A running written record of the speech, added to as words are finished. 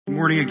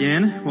Good morning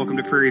again. Welcome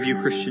to Prairie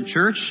View Christian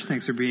Church.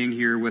 Thanks for being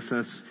here with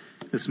us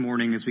this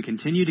morning as we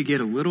continue to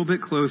get a little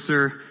bit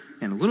closer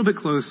and a little bit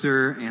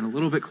closer and a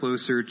little bit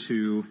closer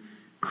to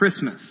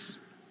Christmas.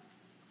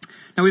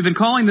 Now, we've been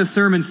calling this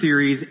sermon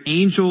series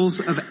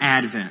Angels of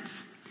Advent.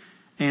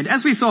 And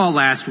as we saw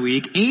last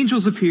week,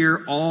 angels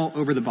appear all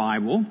over the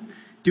Bible,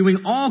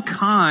 doing all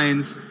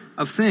kinds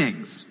of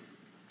things.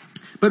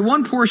 But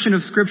one portion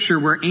of Scripture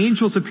where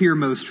angels appear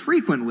most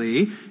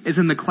frequently is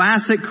in the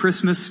classic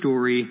Christmas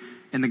story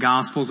in the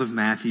Gospels of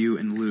Matthew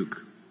and Luke.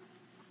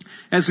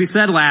 As we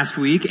said last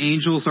week,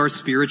 angels are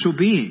spiritual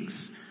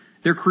beings.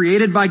 They're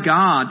created by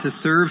God to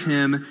serve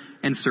Him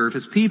and serve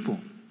His people.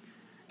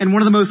 And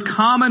one of the most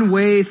common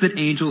ways that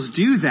angels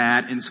do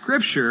that in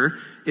Scripture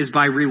is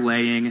by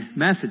relaying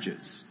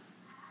messages.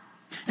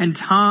 And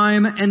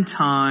time and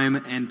time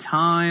and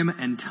time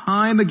and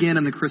time again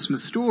in the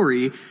Christmas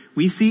story,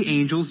 we see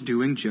angels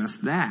doing just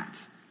that.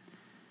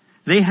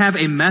 They have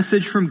a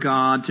message from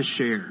God to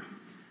share.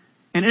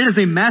 And it is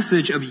a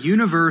message of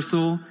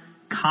universal,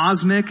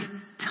 cosmic,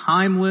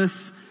 timeless,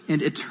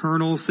 and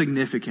eternal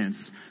significance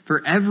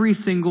for every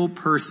single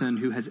person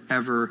who has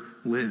ever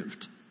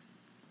lived.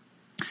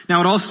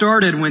 Now, it all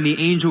started when the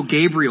angel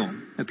Gabriel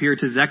appeared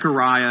to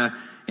Zechariah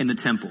in the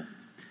temple.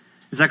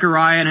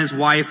 Zechariah and his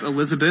wife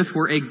Elizabeth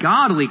were a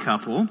godly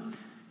couple,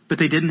 but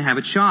they didn't have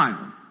a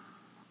child.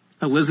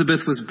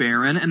 Elizabeth was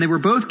barren, and they were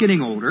both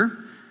getting older,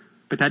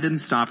 but that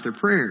didn't stop their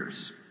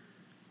prayers.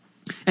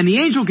 And the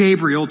angel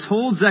Gabriel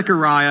told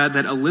Zechariah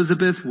that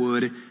Elizabeth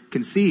would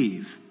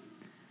conceive.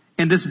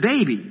 And this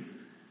baby,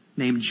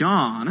 named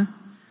John,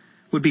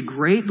 would be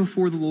great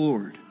before the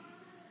Lord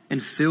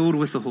and filled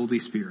with the Holy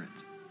Spirit.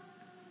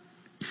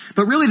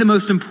 But really the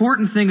most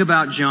important thing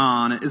about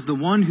John is the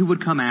one who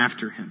would come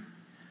after him.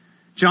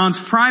 John's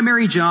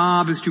primary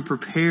job is to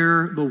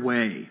prepare the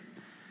way,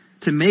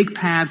 to make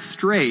paths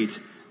straight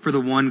for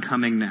the one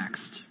coming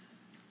next.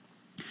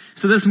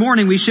 So this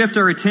morning we shift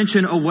our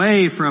attention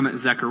away from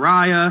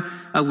Zechariah,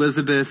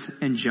 Elizabeth,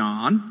 and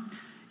John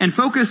and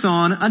focus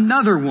on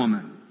another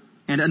woman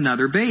and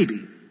another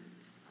baby.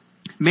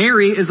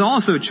 Mary is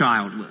also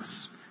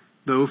childless,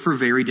 though for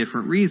very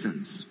different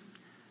reasons.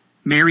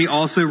 Mary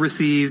also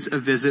receives a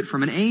visit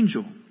from an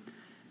angel,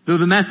 though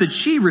the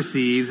message she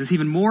receives is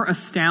even more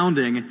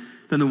astounding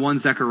than the one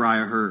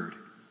Zechariah heard.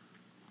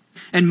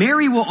 And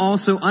Mary will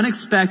also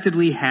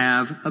unexpectedly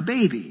have a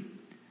baby,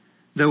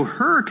 though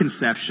her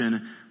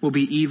conception will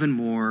be even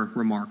more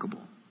remarkable.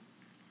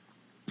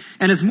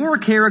 And as more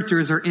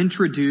characters are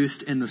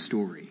introduced in the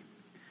story,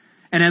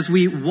 and as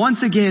we once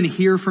again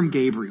hear from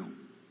Gabriel,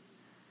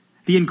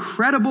 the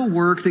incredible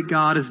work that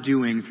God is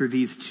doing through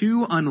these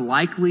two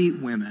unlikely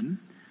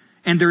women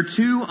and their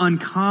two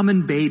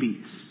uncommon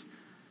babies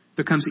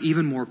becomes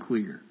even more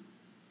clear.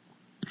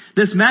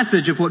 This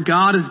message of what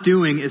God is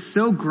doing is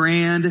so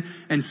grand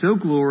and so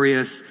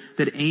glorious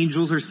that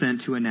angels are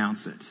sent to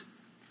announce it.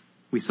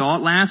 We saw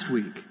it last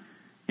week,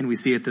 and we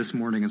see it this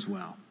morning as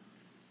well.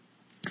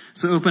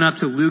 So open up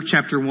to Luke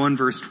chapter 1,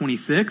 verse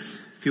 26.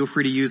 Feel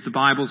free to use the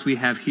Bibles we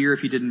have here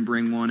if you didn't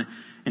bring one,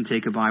 and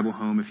take a Bible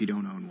home if you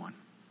don't own one.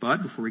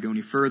 But before we go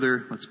any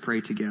further, let's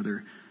pray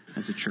together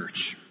as a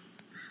church.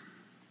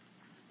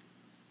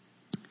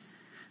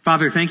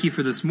 Father, thank you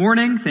for this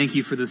morning. Thank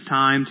you for this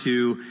time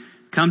to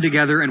come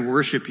together and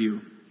worship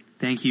you.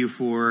 Thank you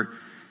for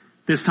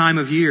this time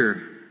of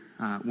year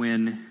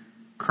when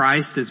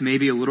Christ is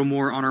maybe a little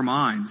more on our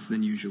minds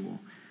than usual.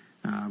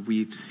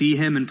 We see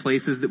him in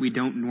places that we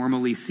don't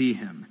normally see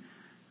him.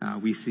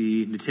 We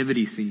see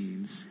nativity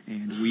scenes,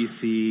 and we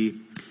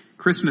see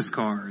Christmas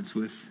cards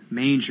with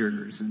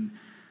mangers and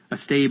a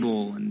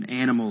stable and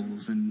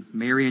animals and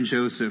Mary and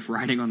Joseph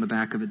riding on the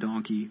back of a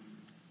donkey.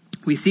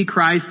 We see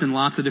Christ in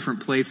lots of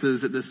different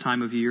places at this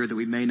time of year that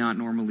we may not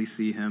normally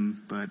see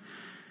him, but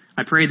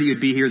I pray that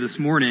you'd be here this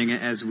morning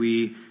as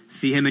we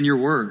see him in your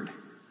word.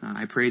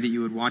 I pray that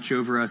you would watch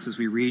over us as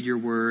we read your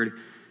word,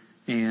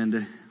 and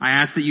I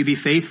ask that you be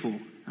faithful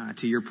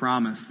to your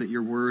promise that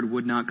your word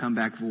would not come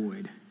back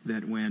void,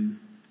 that when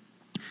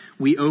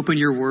we open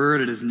your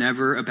word, it is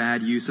never a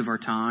bad use of our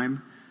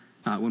time.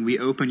 When we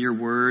open your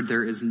word,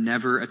 there is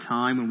never a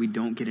time when we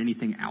don't get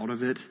anything out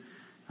of it.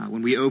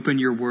 When we open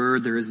your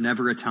word, there is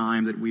never a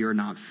time that we are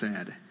not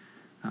fed.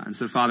 And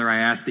so, Father,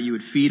 I ask that you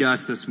would feed us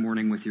this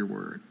morning with your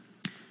word.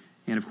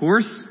 And of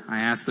course, I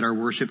ask that our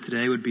worship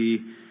today would be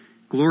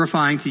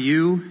glorifying to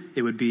you.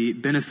 It would be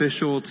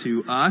beneficial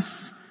to us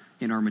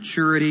in our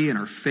maturity and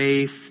our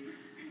faith.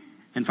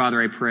 And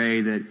Father, I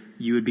pray that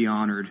you would be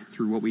honored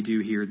through what we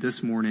do here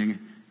this morning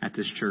at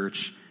this church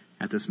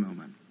at this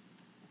moment.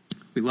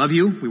 We love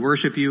you. We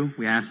worship you.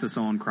 We ask this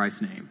all in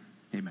Christ's name.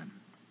 Amen.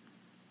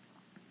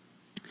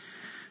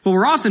 Well,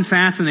 we're often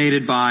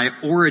fascinated by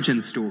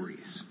origin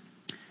stories.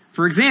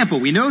 For example,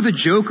 we know the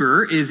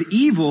Joker is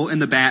evil in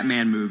the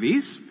Batman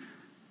movies,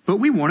 but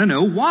we want to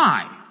know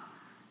why.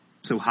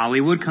 So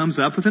Hollywood comes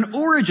up with an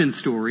origin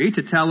story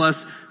to tell us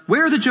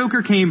where the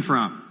Joker came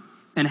from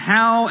and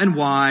how and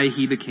why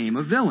he became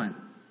a villain.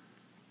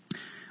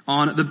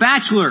 On The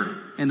Bachelor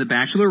and The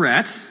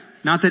Bachelorette,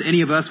 not that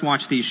any of us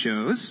watch these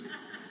shows,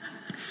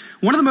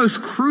 One of the most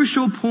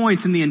crucial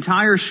points in the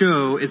entire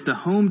show is the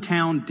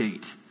hometown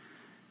date.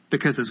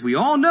 Because as we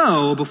all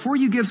know, before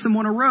you give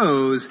someone a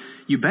rose,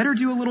 you better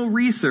do a little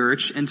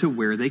research into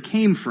where they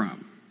came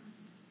from.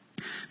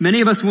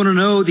 Many of us want to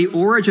know the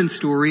origin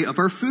story of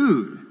our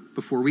food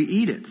before we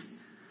eat it.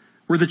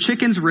 Were the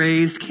chickens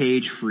raised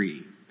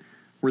cage-free?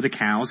 Were the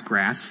cows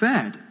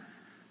grass-fed?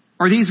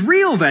 Are these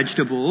real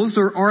vegetables,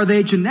 or are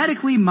they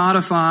genetically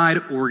modified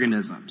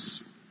organisms?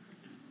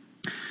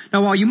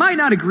 Now, while you might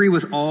not agree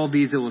with all of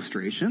these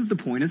illustrations, the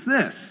point is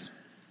this.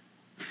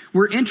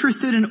 We're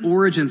interested in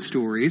origin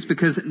stories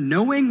because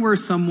knowing where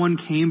someone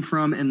came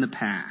from in the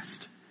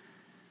past,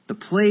 the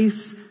place,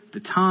 the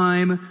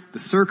time, the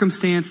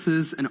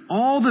circumstances, and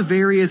all the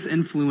various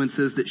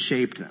influences that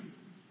shaped them.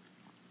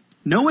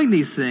 Knowing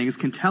these things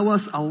can tell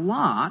us a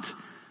lot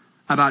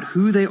about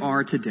who they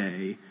are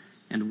today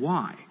and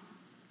why.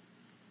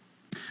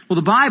 Well,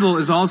 the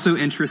Bible is also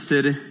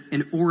interested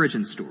in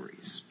origin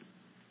stories.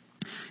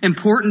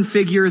 Important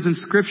figures in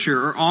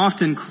Scripture are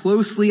often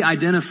closely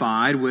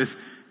identified with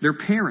their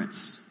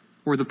parents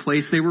or the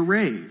place they were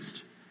raised.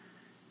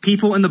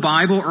 People in the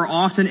Bible are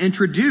often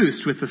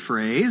introduced with the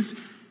phrase,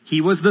 he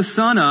was the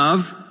son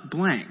of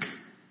blank,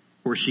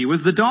 or she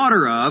was the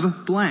daughter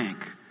of blank,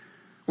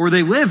 or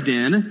they lived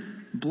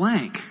in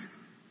blank.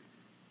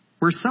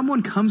 Where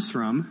someone comes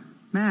from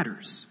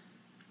matters.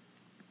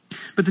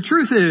 But the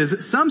truth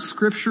is, some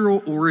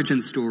scriptural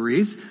origin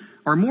stories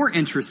are more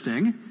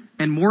interesting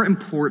and more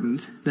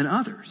important than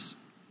others.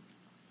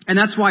 And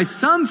that's why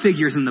some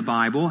figures in the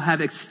Bible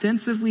have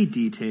extensively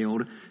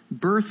detailed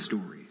birth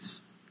stories.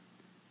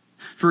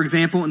 For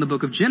example, in the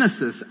book of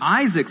Genesis,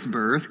 Isaac's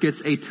birth gets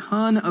a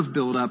ton of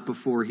build-up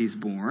before he's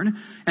born,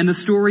 and the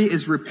story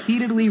is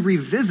repeatedly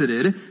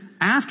revisited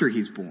after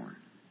he's born.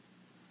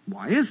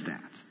 Why is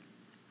that?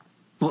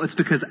 Well, it's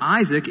because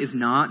Isaac is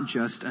not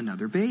just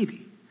another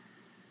baby.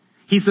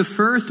 He's the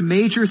first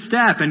major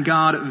step in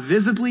God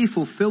visibly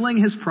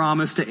fulfilling his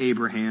promise to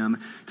Abraham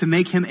to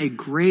make him a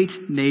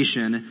great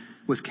nation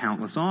with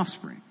countless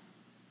offspring.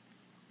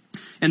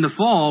 In the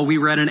fall, we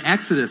read in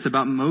Exodus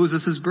about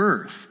Moses'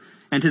 birth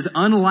and his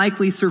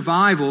unlikely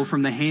survival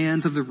from the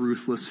hands of the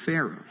ruthless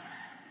Pharaoh.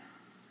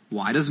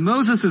 Why does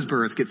Moses'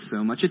 birth get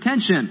so much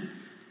attention?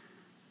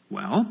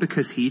 Well,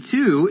 because he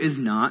too is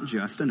not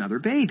just another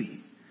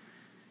baby.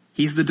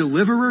 He's the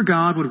deliverer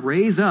God would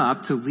raise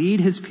up to lead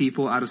his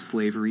people out of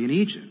slavery in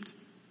Egypt.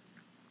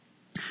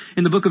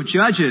 In the book of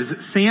Judges,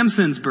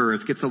 Samson's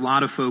birth gets a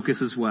lot of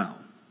focus as well.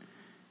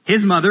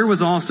 His mother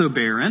was also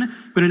barren,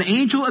 but an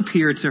angel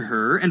appeared to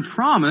her and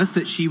promised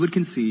that she would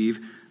conceive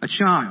a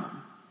child.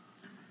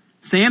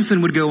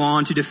 Samson would go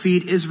on to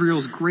defeat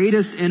Israel's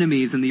greatest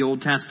enemies in the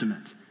Old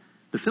Testament,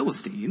 the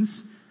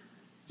Philistines,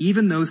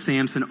 even though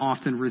Samson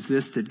often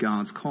resisted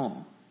God's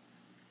call.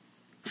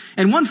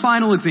 And one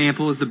final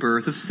example is the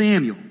birth of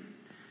Samuel.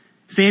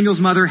 Samuel's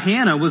mother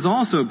Hannah was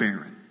also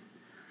barren,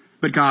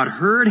 but God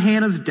heard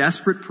Hannah's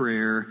desperate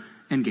prayer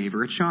and gave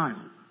her a child.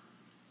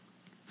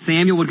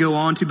 Samuel would go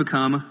on to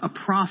become a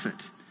prophet.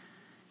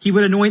 He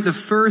would anoint the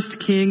first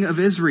king of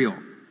Israel,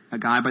 a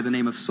guy by the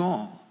name of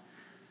Saul.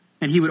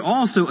 And he would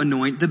also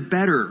anoint the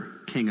better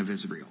king of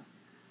Israel,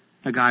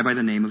 a guy by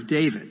the name of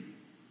David,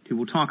 who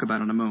we'll talk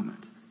about in a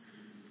moment.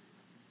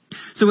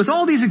 So with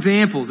all these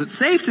examples, it's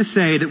safe to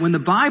say that when the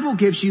Bible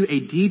gives you a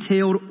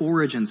detailed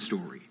origin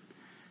story,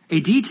 a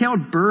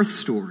detailed birth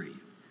story,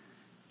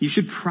 you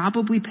should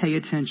probably pay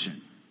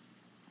attention.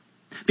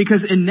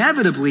 Because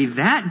inevitably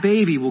that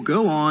baby will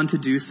go on to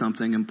do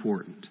something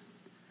important.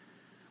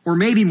 Or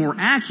maybe more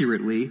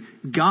accurately,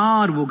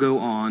 God will go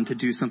on to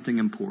do something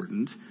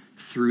important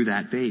through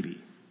that baby.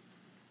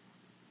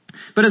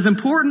 But as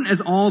important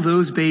as all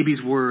those babies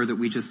were that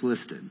we just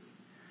listed,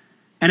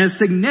 and as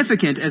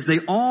significant as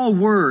they all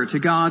were to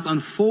God's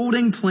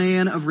unfolding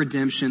plan of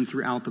redemption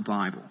throughout the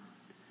Bible,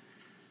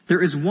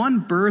 there is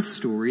one birth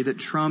story that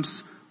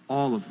trumps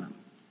all of them.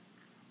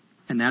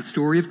 And that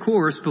story, of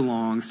course,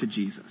 belongs to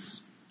Jesus.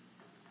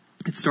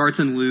 It starts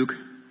in Luke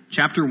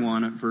chapter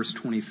 1, verse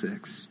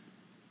 26.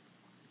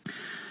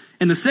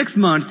 In the 6th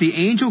month, the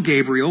angel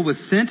Gabriel was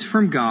sent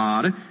from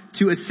God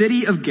to a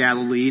city of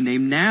Galilee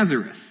named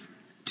Nazareth,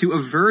 to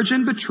a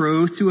virgin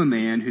betrothed to a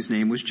man whose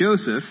name was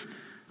Joseph,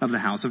 of the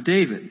house of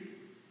David.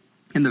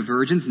 And the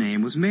virgin's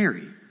name was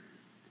Mary.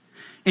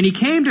 And he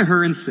came to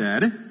her and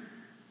said,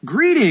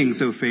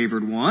 "Greetings, O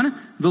favored one,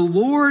 the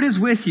Lord is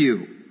with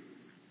you."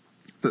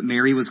 But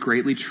Mary was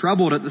greatly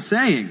troubled at the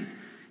saying,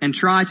 and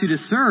tried to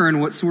discern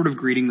what sort of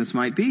greeting this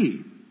might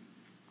be.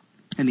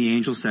 And the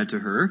angel said to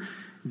her,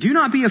 "Do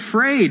not be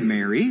afraid,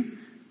 Mary,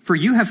 for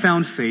you have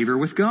found favor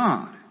with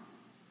God.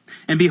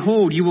 And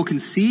behold, you will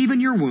conceive in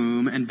your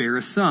womb and bear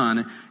a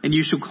son, and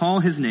you shall call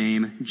his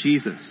name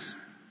Jesus.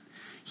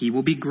 He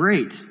will be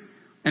great,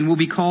 and will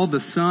be called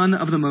the Son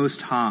of the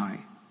Most High.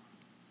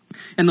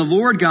 And the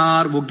Lord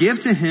God will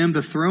give to him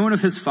the throne of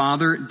his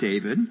father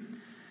David,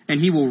 and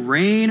he will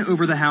reign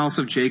over the house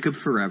of Jacob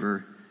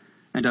forever,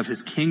 and of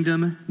his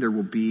kingdom there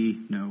will be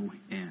no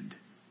end."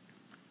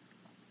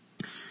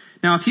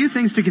 Now, a few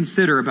things to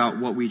consider about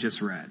what we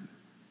just read.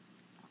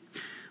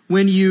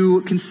 When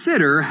you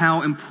consider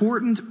how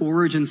important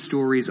origin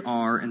stories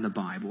are in the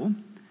Bible,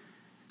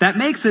 that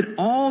makes it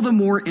all the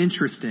more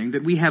interesting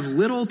that we have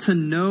little to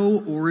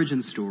no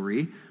origin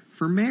story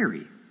for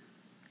Mary.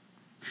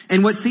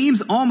 And what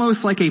seems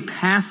almost like a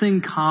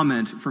passing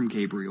comment from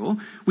Gabriel,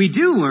 we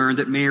do learn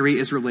that Mary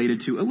is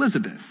related to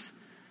Elizabeth,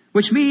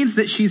 which means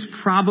that she's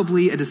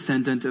probably a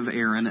descendant of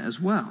Aaron as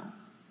well.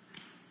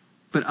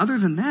 But other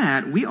than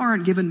that, we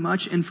aren't given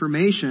much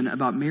information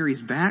about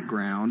Mary's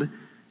background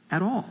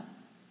at all.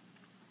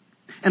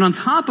 And on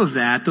top of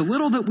that, the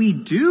little that we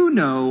do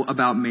know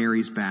about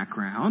Mary's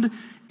background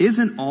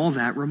isn't all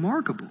that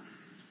remarkable.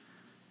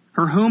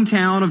 Her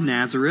hometown of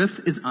Nazareth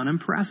is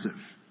unimpressive.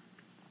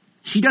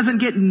 She doesn't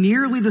get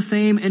nearly the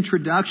same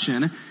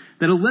introduction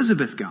that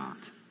Elizabeth got.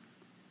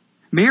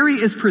 Mary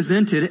is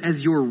presented as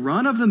your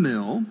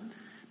run-of-the-mill,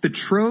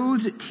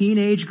 betrothed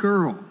teenage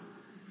girl,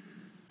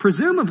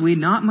 presumably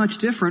not much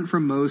different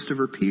from most of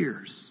her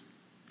peers.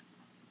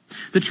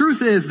 The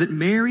truth is that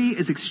Mary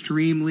is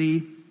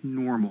extremely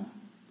normal.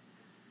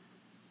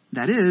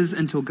 That is,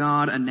 until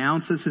God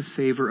announces his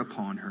favor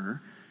upon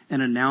her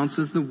and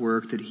announces the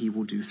work that he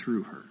will do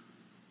through her.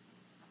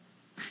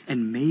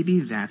 And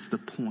maybe that's the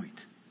point.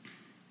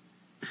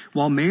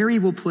 While Mary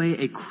will play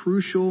a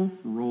crucial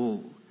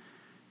role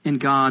in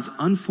God's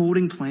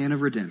unfolding plan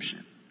of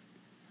redemption,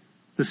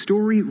 the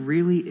story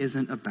really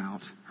isn't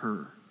about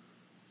her.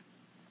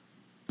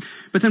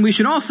 But then we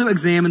should also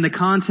examine the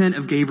content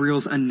of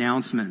Gabriel's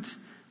announcement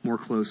more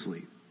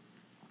closely.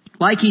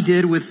 Like he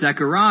did with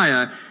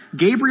Zechariah,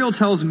 Gabriel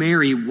tells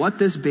Mary what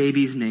this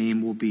baby's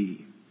name will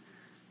be.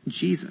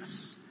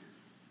 Jesus,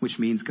 which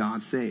means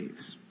God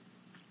saves.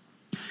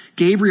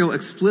 Gabriel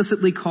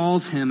explicitly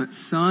calls him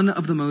Son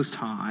of the Most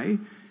High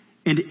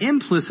and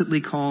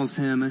implicitly calls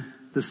him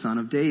the Son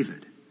of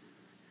David,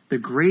 the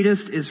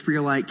greatest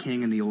Israelite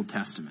king in the Old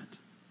Testament.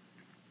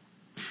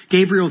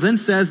 Gabriel then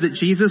says that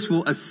Jesus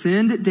will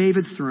ascend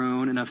David's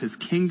throne, and of his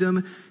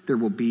kingdom there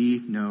will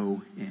be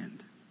no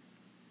end.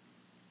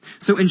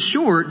 So in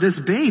short, this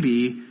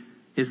baby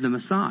is the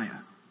Messiah.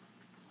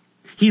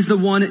 He's the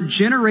one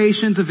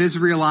generations of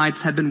Israelites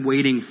had been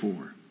waiting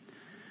for.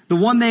 The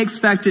one they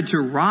expected to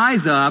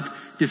rise up,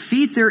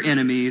 defeat their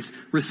enemies,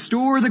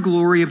 restore the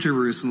glory of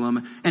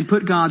Jerusalem, and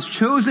put God's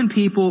chosen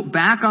people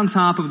back on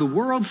top of the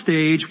world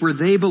stage where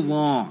they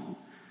belong,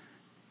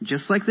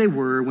 just like they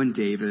were when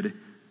David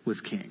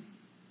was king.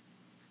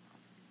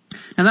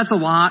 Now that's a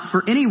lot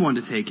for anyone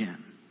to take in,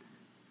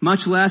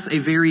 much less a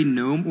very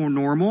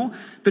normal,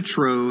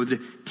 betrothed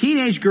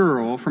teenage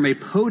girl from a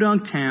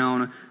podunk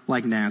town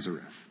like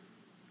Nazareth.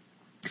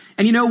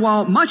 And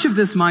while much of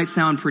this might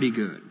sound pretty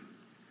good,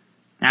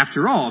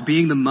 after all,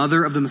 being the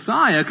mother of the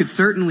Messiah could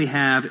certainly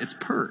have its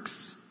perks,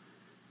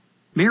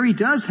 Mary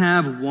does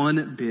have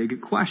one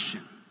big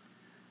question,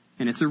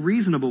 and it's a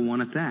reasonable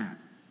one at that.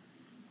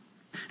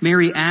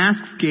 Mary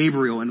asks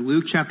Gabriel in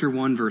Luke chapter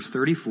 1, verse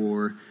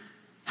 34,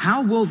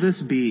 "How will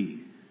this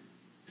be,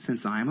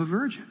 since I am a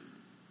virgin?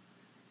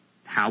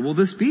 How will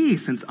this be,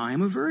 since I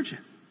am a virgin?"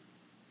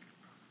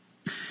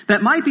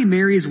 That might be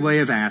Mary's way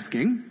of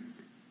asking,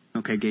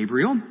 "Okay,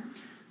 Gabriel,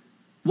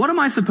 what am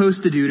I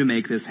supposed to do to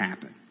make this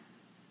happen?"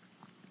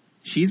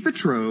 She's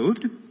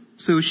betrothed,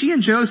 so she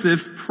and Joseph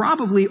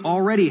probably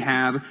already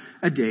have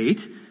a date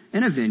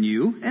and a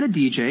venue and a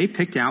DJ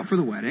picked out for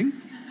the wedding.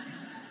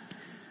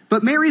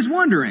 But Mary's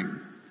wondering,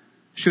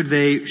 should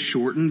they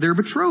shorten their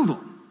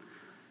betrothal?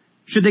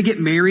 Should they get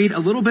married a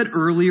little bit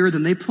earlier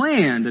than they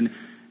planned and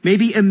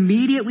maybe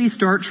immediately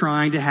start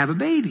trying to have a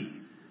baby?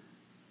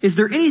 Is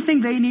there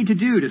anything they need to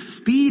do to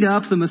speed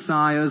up the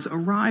Messiah's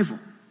arrival?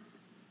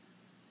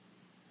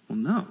 Well,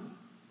 no.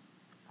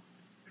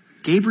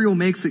 Gabriel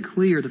makes it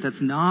clear that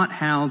that's not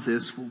how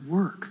this will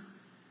work.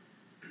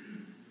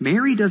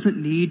 Mary doesn't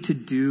need to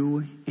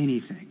do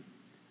anything,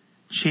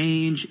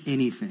 change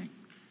anything,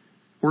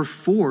 or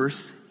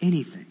force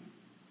anything.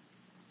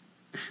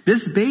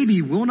 This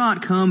baby will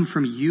not come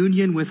from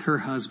union with her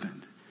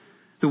husband,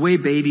 the way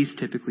babies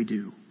typically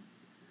do.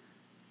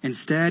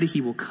 Instead, he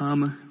will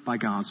come by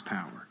God's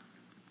power.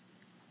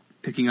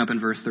 Picking up in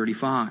verse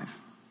 35.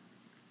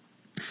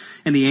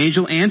 "And the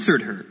angel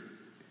answered her,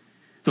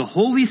 'The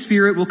Holy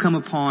Spirit will come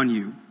upon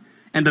you,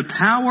 and the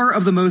power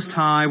of the Most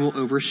High will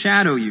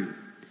overshadow you.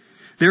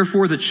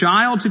 Therefore the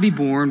child to be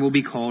born will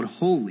be called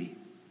Holy,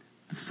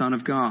 the Son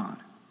of God.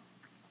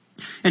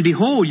 And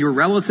behold, your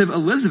relative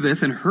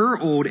Elizabeth in her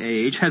old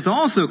age has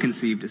also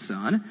conceived a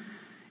son,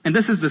 and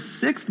this is the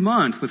 6th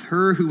month with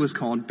her who was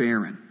called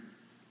barren.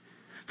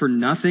 For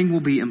nothing will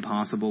be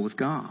impossible with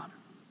God.'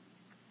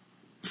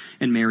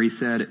 And Mary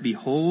said,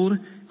 'Behold,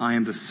 I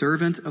am the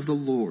servant of the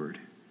Lord.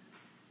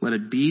 Let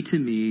it be to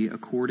me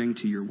according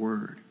to your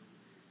word.'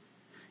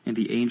 And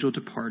the angel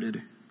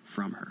departed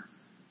from her."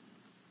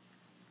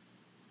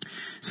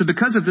 So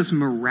because of this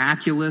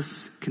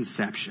miraculous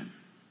conception,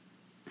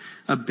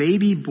 a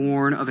baby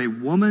born of a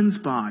woman's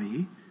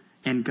body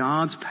and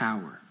God's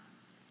power,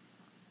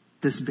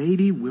 this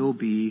baby will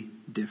be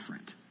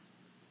different.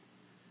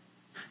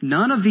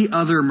 None of the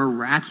other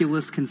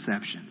miraculous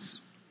conceptions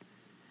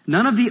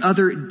None of the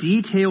other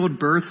detailed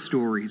birth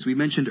stories we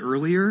mentioned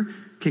earlier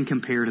can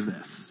compare to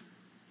this.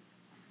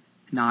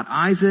 Not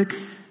Isaac,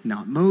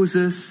 not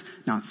Moses,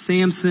 not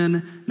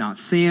Samson, not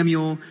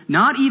Samuel,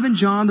 not even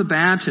John the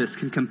Baptist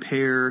can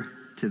compare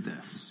to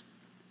this.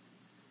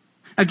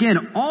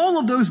 Again, all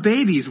of those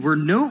babies were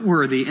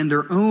noteworthy in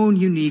their own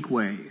unique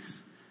ways.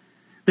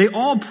 They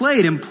all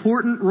played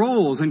important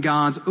roles in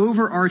God's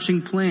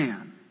overarching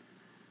plan.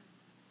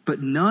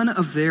 But none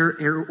of their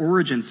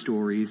origin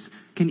stories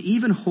can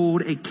even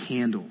hold a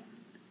candle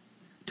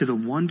to the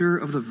wonder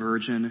of the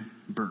virgin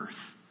birth.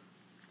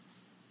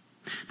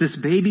 This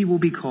baby will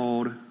be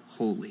called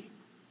holy.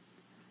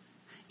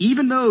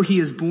 Even though he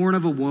is born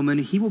of a woman,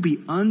 he will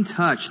be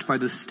untouched by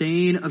the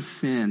stain of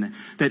sin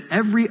that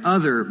every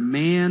other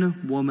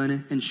man,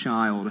 woman, and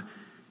child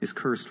is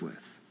cursed with.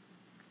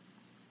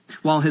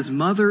 While his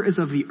mother is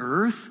of the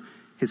earth,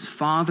 his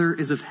father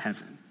is of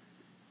heaven.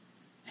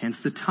 Hence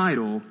the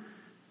title,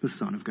 the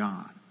Son of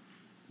God.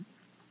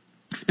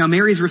 Now,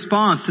 Mary's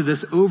response to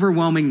this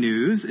overwhelming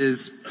news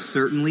is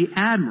certainly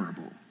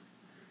admirable.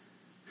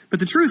 But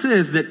the truth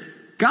is that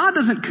God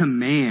doesn't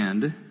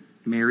command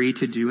Mary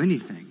to do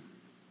anything.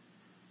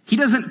 He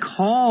doesn't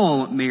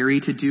call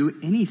Mary to do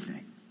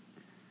anything.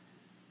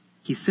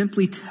 He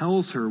simply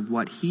tells her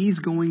what he's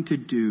going to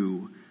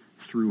do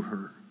through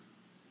her.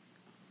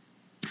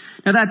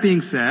 Now, that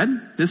being said,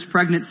 this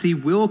pregnancy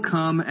will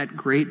come at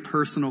great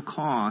personal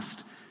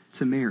cost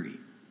to Mary.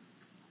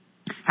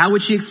 How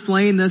would she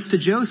explain this to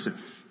Joseph?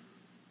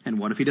 And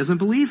what if he doesn't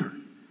believe her?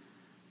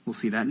 We'll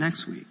see that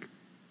next week.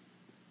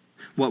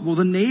 What will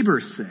the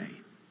neighbors say?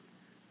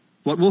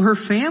 What will her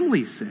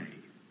family say?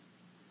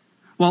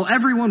 While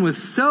everyone was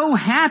so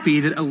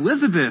happy that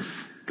Elizabeth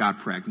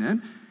got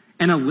pregnant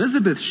and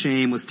Elizabeth's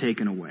shame was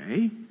taken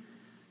away,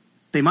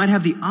 they might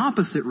have the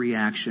opposite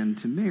reaction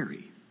to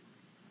Mary.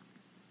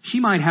 She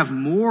might have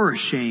more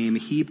shame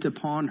heaped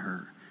upon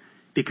her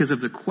because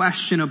of the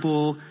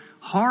questionable,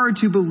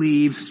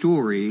 hard-to-believe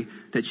story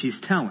that she's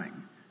telling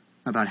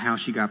about how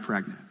she got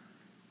pregnant.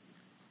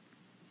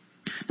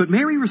 But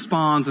Mary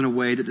responds in a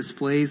way that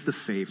displays the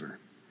favor,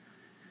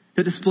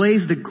 that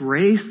displays the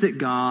grace that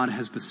God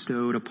has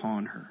bestowed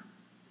upon her.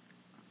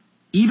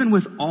 Even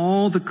with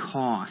all the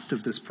cost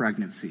of this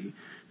pregnancy,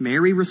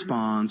 Mary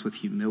responds with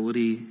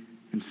humility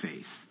and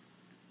faith.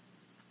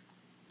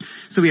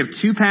 So we have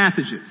two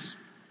passages,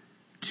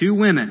 two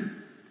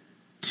women,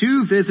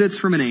 two visits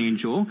from an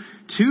angel,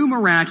 two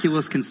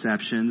miraculous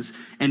conceptions,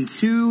 and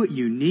two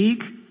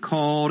unique,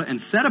 called,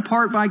 and set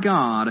apart by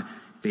God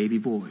baby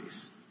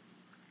boys.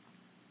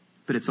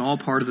 But it's all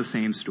part of the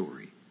same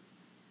story.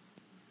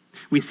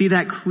 We see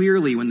that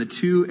clearly when the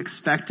two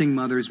expecting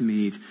mothers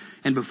meet,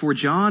 and before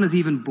John is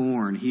even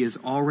born, he is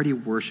already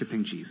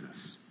worshiping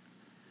Jesus.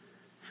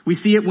 We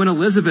see it when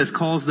Elizabeth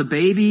calls the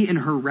baby in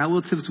her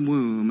relative's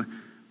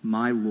womb,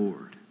 my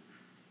Lord.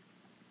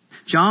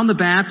 John the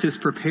Baptist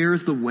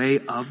prepares the way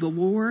of the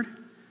Lord,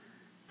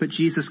 but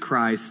Jesus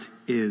Christ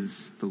is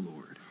the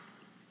Lord.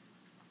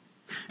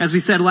 As we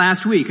said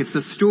last week, it's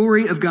the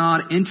story of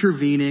God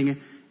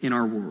intervening in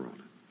our world.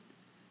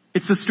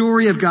 It's the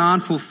story of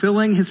God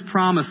fulfilling his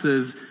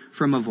promises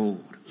from of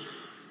old.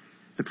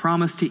 The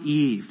promise to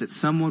Eve that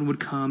someone would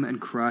come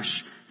and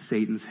crush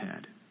Satan's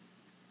head.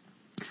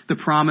 The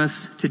promise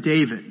to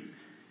David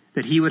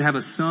that he would have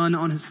a son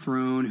on his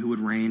throne who would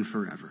reign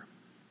forever.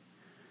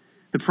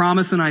 The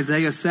promise in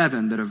Isaiah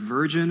 7 that a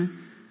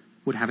virgin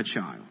would have a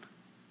child.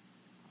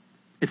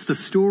 It's the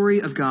story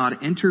of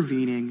God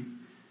intervening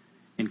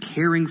and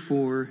caring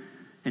for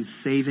and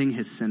saving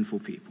his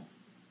sinful people.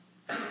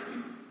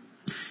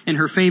 In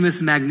her famous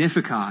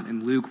Magnificat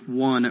in Luke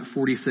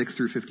 1:46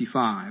 through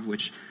 55,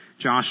 which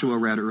Joshua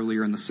read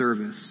earlier in the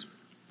service,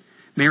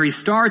 Mary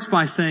starts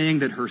by saying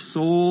that her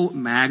soul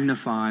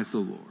magnifies the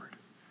Lord.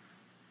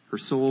 Her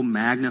soul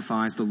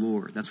magnifies the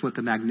Lord. That's what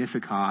the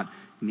Magnificat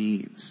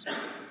means.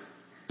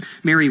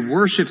 Mary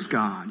worships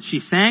God.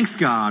 She thanks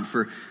God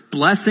for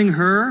blessing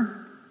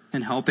her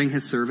and helping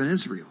his servant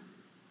Israel.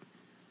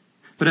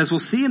 But as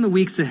we'll see in the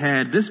weeks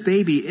ahead, this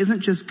baby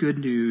isn't just good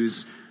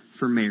news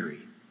for Mary.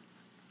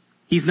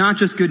 He's not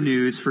just good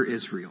news for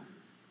Israel.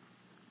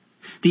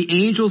 The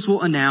angels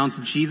will announce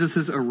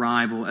Jesus'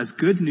 arrival as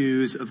good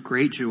news of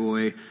great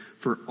joy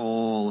for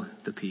all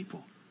the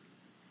people.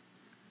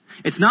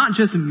 It's not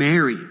just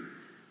Mary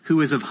who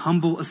is of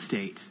humble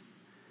estate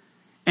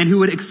and who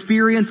would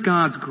experience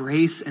God's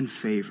grace and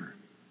favor.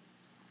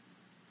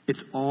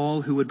 It's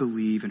all who would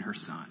believe in her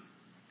Son.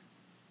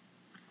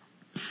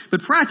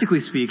 But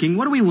practically speaking,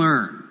 what do we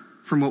learn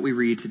from what we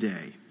read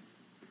today?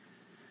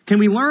 Can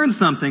we learn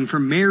something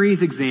from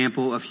Mary's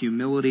example of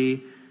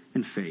humility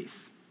and faith?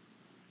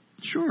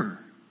 Sure.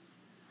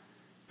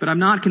 But I'm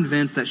not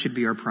convinced that should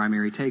be our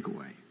primary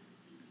takeaway.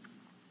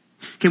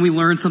 Can we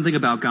learn something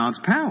about God's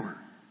power?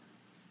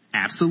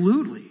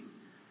 Absolutely.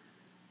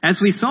 As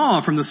we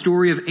saw from the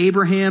story of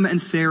Abraham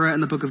and Sarah in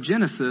the book of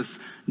Genesis,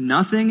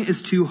 nothing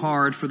is too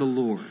hard for the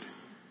Lord.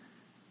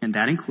 And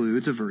that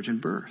includes a virgin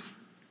birth.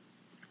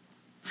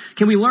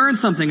 Can we learn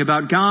something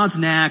about God's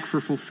knack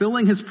for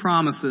fulfilling his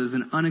promises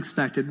in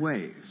unexpected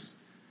ways?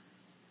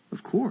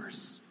 Of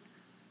course.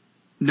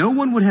 No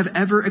one would have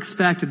ever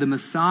expected the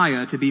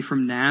Messiah to be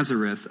from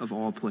Nazareth of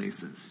all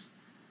places.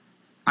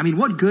 I mean,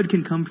 what good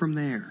can come from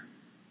there?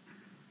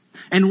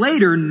 And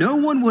later, no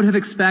one would have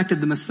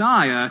expected the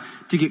Messiah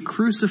to get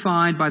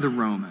crucified by the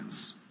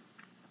Romans.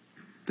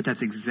 But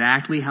that's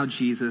exactly how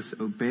Jesus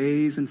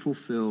obeys and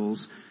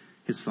fulfills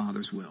his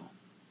Father's will.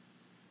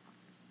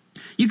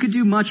 You could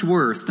do much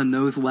worse than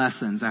those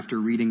lessons after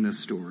reading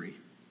this story.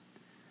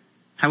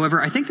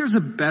 However, I think there's a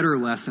better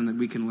lesson that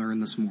we can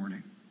learn this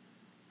morning.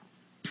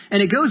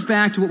 And it goes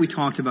back to what we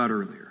talked about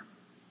earlier.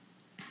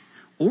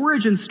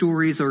 Origin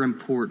stories are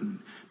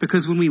important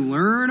because when we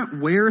learn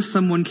where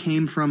someone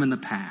came from in the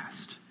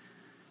past,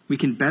 we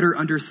can better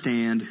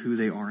understand who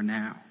they are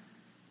now.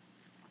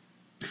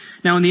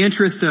 Now, in the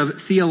interest of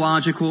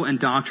theological and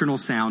doctrinal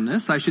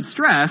soundness, I should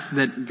stress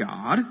that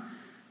God,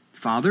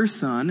 Father,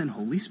 Son, and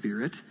Holy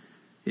Spirit,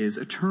 is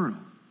eternal.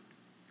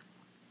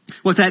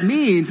 What that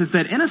means is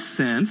that, in a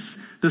sense,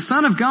 the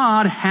Son of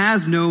God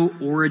has no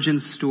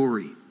origin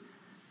story,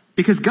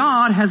 because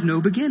God has no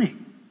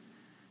beginning.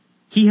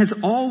 He has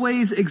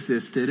always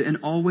existed and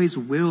always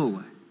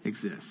will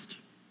exist.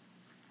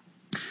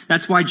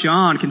 That's why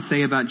John can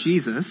say about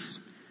Jesus,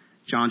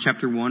 John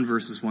chapter 1,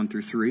 verses 1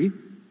 through 3,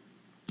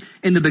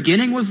 "In the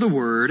beginning was the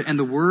Word, and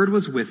the Word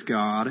was with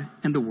God,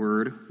 and the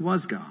Word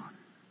was God."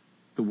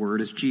 The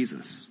Word is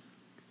Jesus.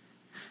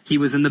 "He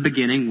was in the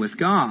beginning with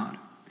God.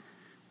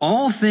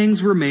 All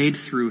things were made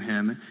through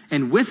him,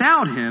 and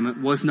without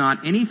him was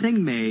not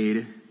anything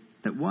made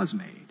that was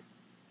made."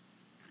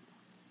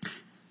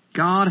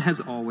 God has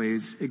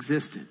always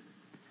existed.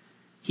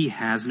 He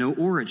has no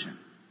origin.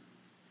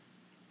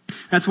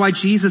 That's why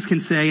Jesus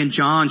can say in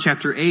John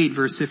chapter 8,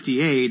 verse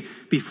 58,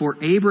 "Before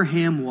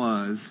Abraham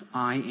was,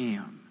 I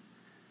am."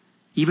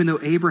 Even though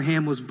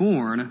Abraham was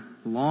born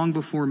long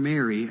before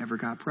Mary ever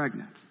got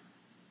pregnant.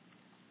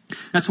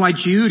 That's why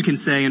Jude can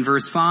say in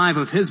verse 5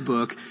 of his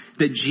book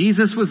that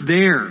Jesus was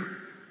there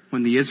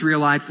when the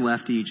Israelites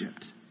left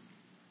Egypt.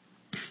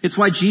 It's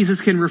why Jesus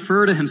can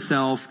refer to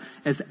himself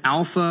as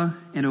Alpha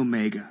and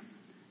Omega,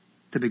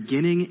 the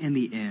beginning and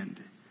the end,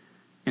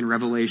 in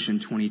Revelation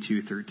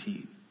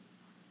 22:13.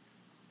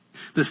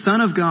 The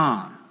Son of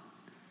God,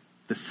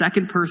 the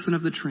second person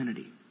of the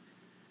Trinity,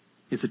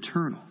 is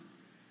eternal,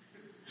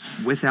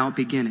 without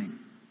beginning,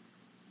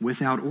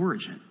 without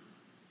origin.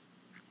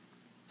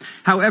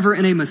 However,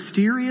 in a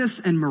mysterious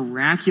and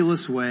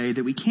miraculous way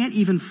that we can't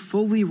even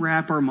fully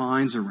wrap our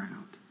minds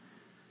around,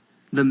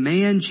 the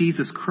man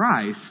Jesus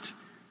Christ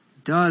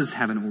does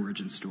have an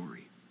origin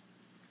story.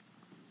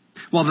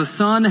 While the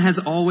Son has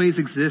always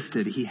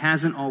existed, he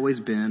hasn't always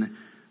been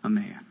a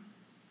man.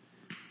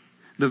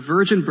 The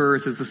virgin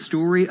birth is the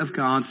story of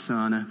God's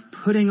Son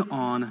putting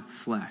on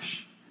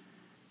flesh,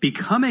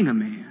 becoming a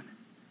man,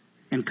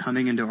 and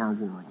coming into our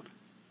world.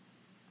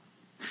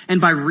 And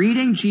by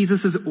reading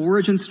Jesus'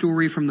 origin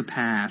story from the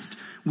past,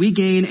 we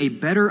gain a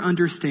better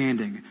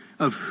understanding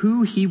of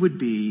who he would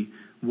be,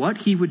 what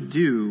he would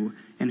do,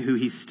 and who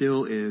he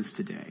still is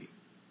today.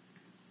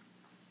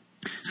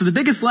 So the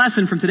biggest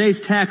lesson from today's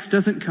text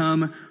doesn't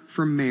come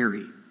from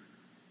Mary.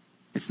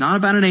 It's not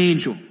about an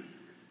angel.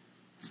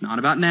 It's not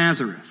about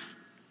Nazareth.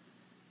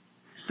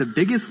 The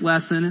biggest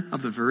lesson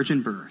of the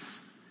virgin birth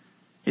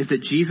is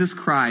that Jesus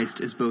Christ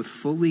is both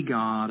fully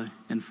God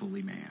and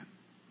fully man.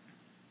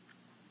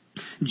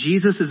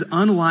 Jesus is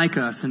unlike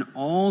us in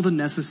all the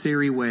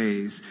necessary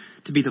ways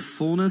to be the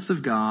fullness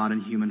of God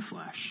in human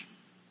flesh.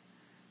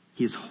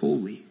 He is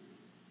holy,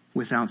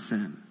 without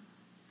sin.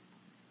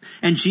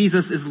 And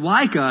Jesus is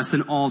like us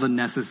in all the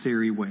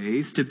necessary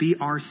ways to be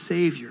our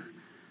Savior,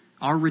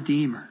 our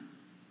Redeemer,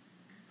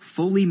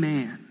 fully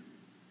man,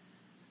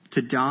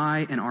 to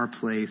die in our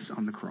place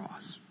on the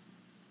cross.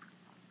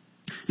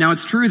 Now,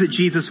 it's true that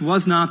Jesus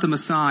was not the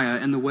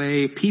Messiah in the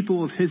way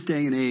people of his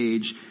day and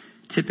age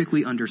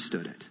typically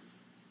understood it.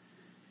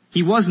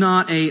 He was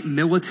not a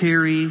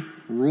military,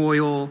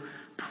 royal,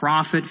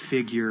 prophet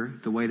figure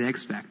the way they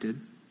expected,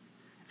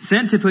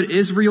 sent to put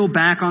Israel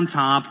back on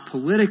top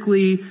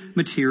politically,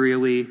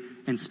 materially,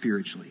 and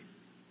spiritually.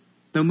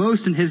 Though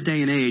most in his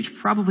day and age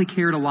probably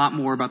cared a lot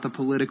more about the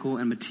political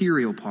and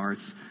material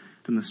parts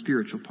than the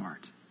spiritual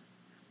part.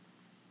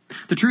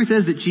 The truth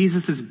is that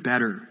Jesus is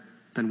better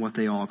than what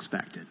they all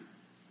expected,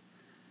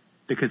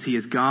 because he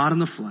is God in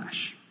the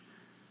flesh,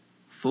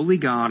 fully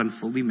God and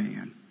fully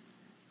man,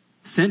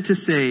 sent to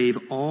save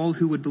all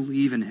who would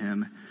believe in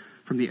him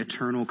from the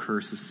eternal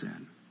curse of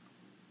sin.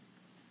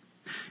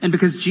 And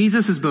because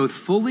Jesus is both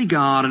fully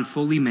God and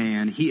fully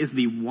man, he is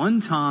the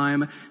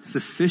one-time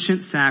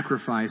sufficient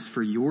sacrifice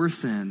for your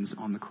sins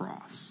on the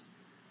cross,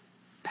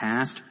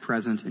 past,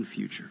 present, and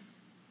future.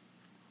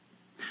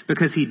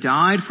 Because he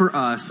died for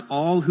us,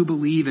 all who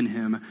believe in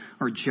him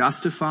are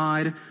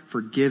justified,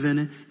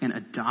 forgiven, and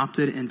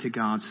adopted into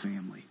God's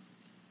family.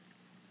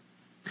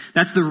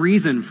 That's the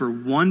reason for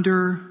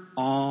wonder,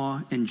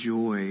 awe, and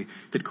joy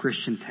that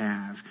Christians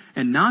have,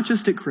 and not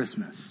just at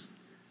Christmas,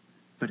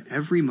 but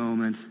every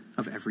moment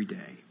of every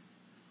day.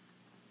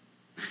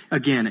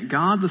 Again,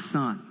 God the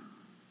Son,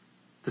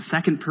 The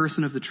second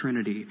person of the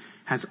Trinity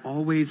has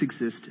always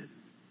existed.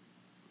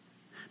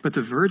 But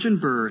the virgin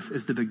birth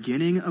is the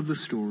beginning of the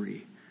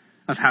story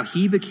of how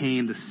he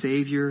became the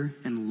Savior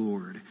and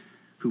Lord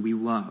who we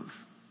love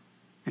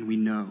and we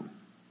know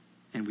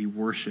and we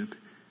worship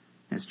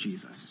as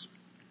Jesus.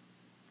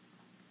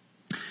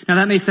 Now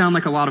that may sound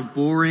like a lot of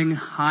boring,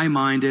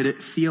 high-minded,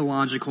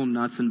 theological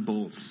nuts and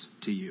bolts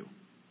to you.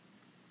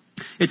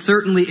 It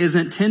certainly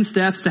isn't 10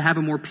 steps to have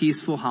a more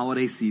peaceful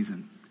holiday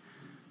season,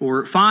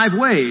 or 5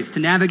 ways to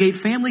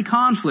navigate family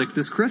conflict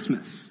this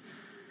Christmas,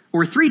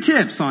 or 3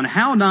 tips on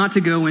how not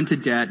to go into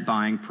debt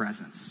buying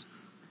presents.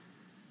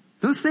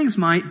 Those things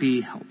might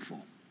be helpful,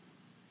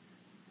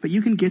 but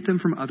you can get them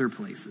from other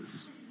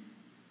places.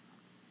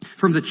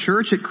 From the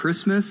church at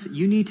Christmas,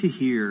 you need to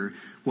hear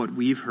what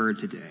we've heard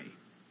today.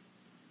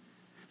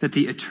 That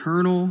the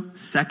eternal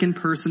second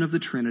person of the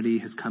Trinity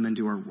has come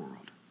into our world.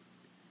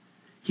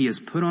 He has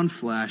put on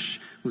flesh,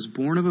 was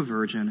born of a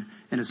virgin,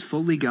 and is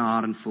fully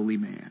God and fully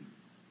man.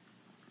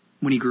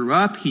 When he grew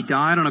up, he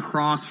died on a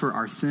cross for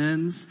our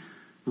sins,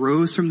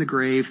 rose from the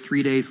grave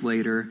 3 days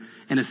later,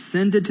 and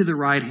ascended to the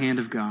right hand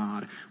of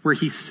God, where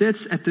he sits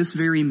at this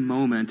very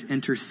moment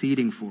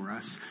interceding for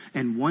us,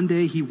 and one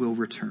day he will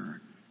return.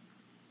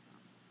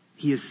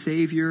 He is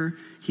Savior,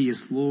 he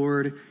is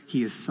Lord,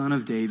 he is Son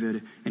of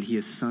David, and he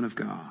is Son of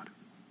God.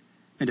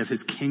 And of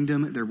his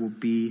kingdom there will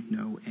be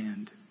no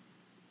end.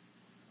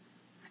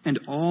 And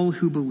all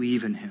who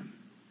believe in him,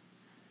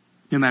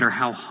 no matter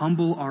how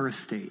humble our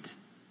estate,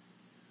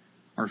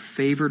 are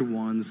favored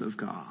ones of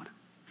God.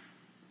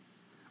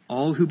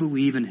 All who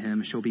believe in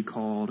him shall be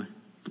called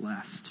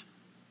blessed.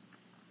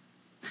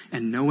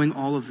 And knowing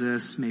all of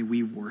this, may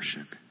we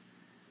worship.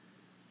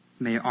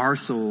 May our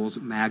souls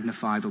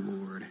magnify the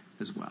Lord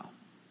as well.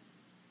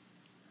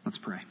 Let's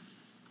pray.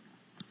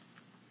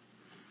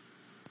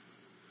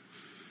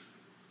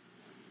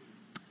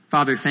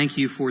 Father, thank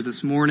you for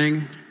this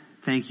morning.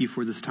 Thank you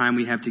for this time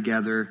we have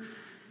together.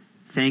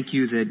 Thank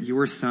you that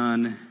your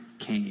Son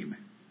came.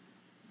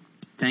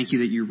 Thank you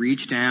that you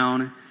reached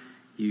down,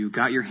 you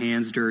got your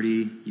hands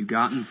dirty, you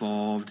got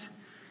involved,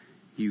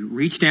 you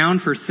reached down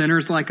for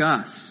sinners like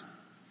us.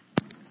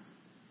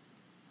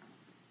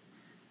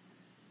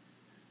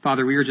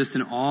 Father, we are just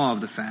in awe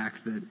of the fact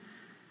that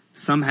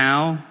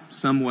somehow,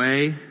 some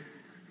way,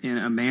 in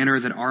a manner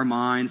that our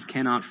minds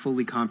cannot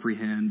fully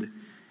comprehend,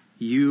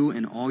 you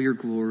in all your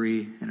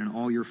glory and in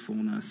all your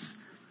fullness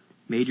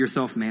made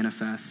yourself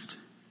manifest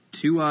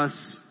to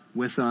us,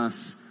 with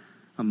us,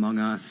 among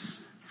us,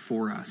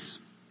 for us,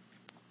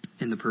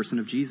 in the person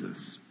of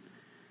Jesus.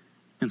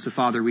 And so,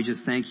 Father, we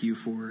just thank you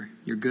for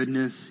your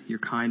goodness, your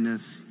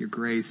kindness, your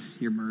grace,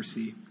 your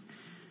mercy.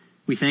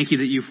 We thank you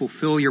that you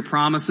fulfill your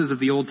promises of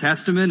the Old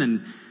Testament,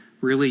 and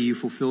really you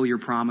fulfill your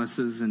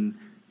promises in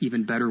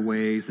even better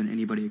ways than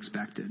anybody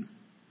expected.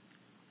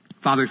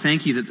 Father,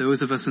 thank you that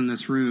those of us in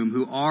this room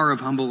who are of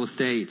humble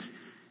estate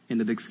in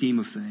the big scheme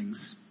of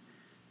things,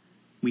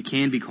 we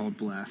can be called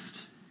blessed.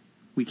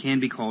 We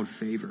can be called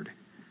favored.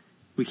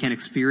 We can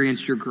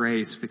experience your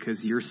grace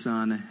because your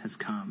Son has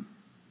come.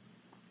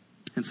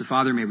 And so,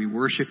 Father, may we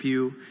worship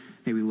you.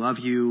 May we love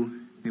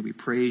you. May we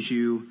praise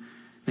you.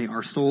 May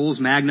our souls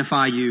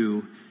magnify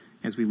you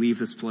as we leave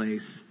this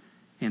place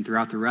and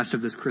throughout the rest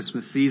of this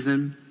Christmas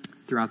season,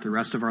 throughout the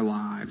rest of our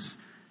lives,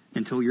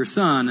 until your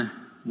Son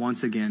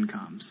once again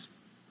comes.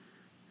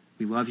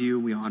 We love you.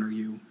 We honor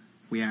you.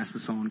 We ask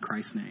this all in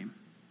Christ's name.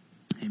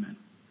 Amen.